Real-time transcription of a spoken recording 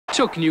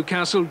Took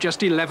Newcastle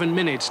just 11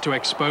 minutes to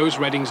expose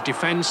Reading's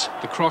defence,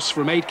 the cross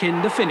from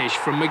Aitken, the finish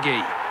from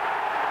McGee.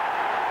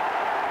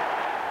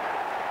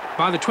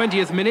 By the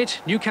 20th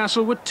minute,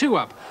 Newcastle were 2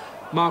 up.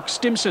 Mark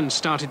Stimson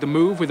started the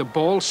move with a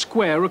ball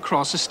square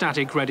across a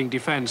static Reading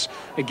defence.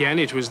 Again,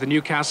 it was the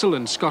Newcastle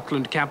and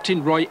Scotland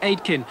captain Roy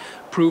Aitken,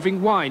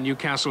 proving why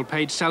Newcastle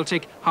paid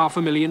Celtic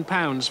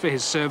 £500,000 for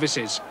his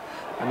services.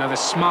 Another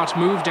smart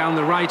move down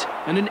the right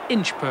and an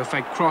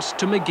inch-perfect cross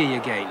to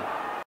McGee again.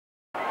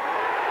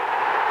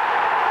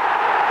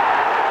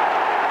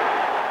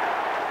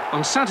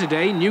 On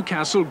Saturday,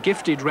 Newcastle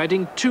gifted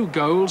Reading 2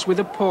 goals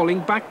with appalling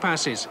back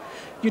passes.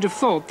 You'd have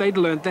thought they'd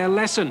learnt their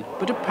lesson,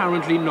 but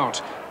apparently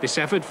not. This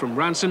effort from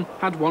Ranson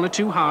had 1 or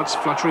 2 hearts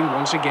fluttering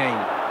once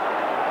again.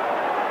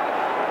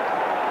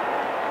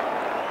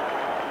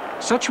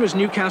 Such was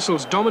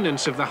Newcastle's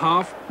dominance of the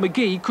half,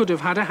 McGee could have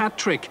had a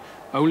hat-trick.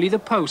 Only the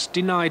post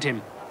denied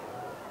him.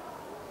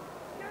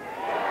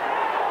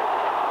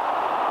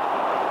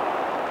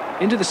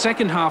 Into the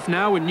second half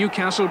now, and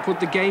Newcastle put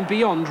the game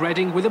beyond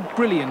Reading with a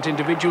brilliant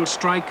individual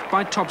strike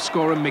by top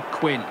scorer Mick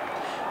Quinn.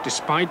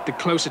 Despite the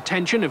close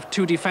attention of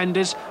 2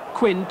 defenders,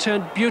 Quinn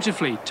turned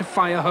beautifully to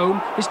fire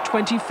home his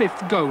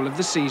 25th goal of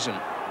the season.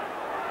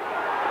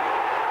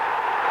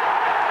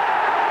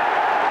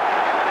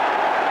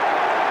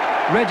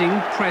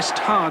 Reading pressed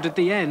hard at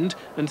the end,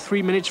 and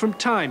 3 minutes from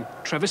time,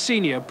 Trevor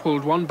Senior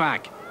pulled one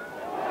back.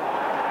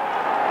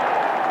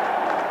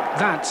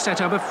 That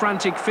set up a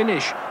frantic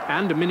finish,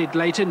 and a minute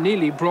later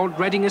nearly brought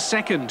Reading a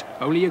second.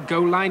 Only a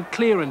goal-line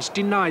clearance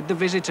denied the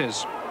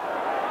visitors.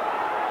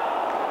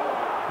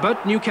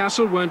 But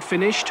Newcastle weren't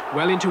finished.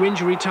 Well into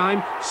injury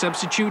time,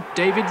 substitute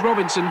David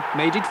Robinson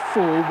made it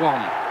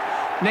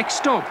 4-1. Next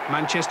stop,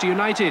 Manchester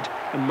United,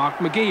 and Mark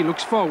McGee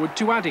looks forward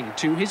to adding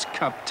to his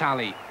cup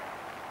tally.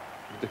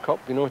 The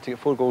cup, to get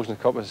 4 goals in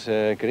the cup is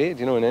great,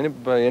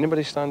 by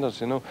anybody's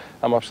standards, I'm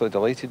absolutely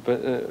delighted.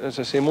 But as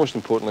I say, most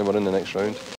importantly, we're in the next round.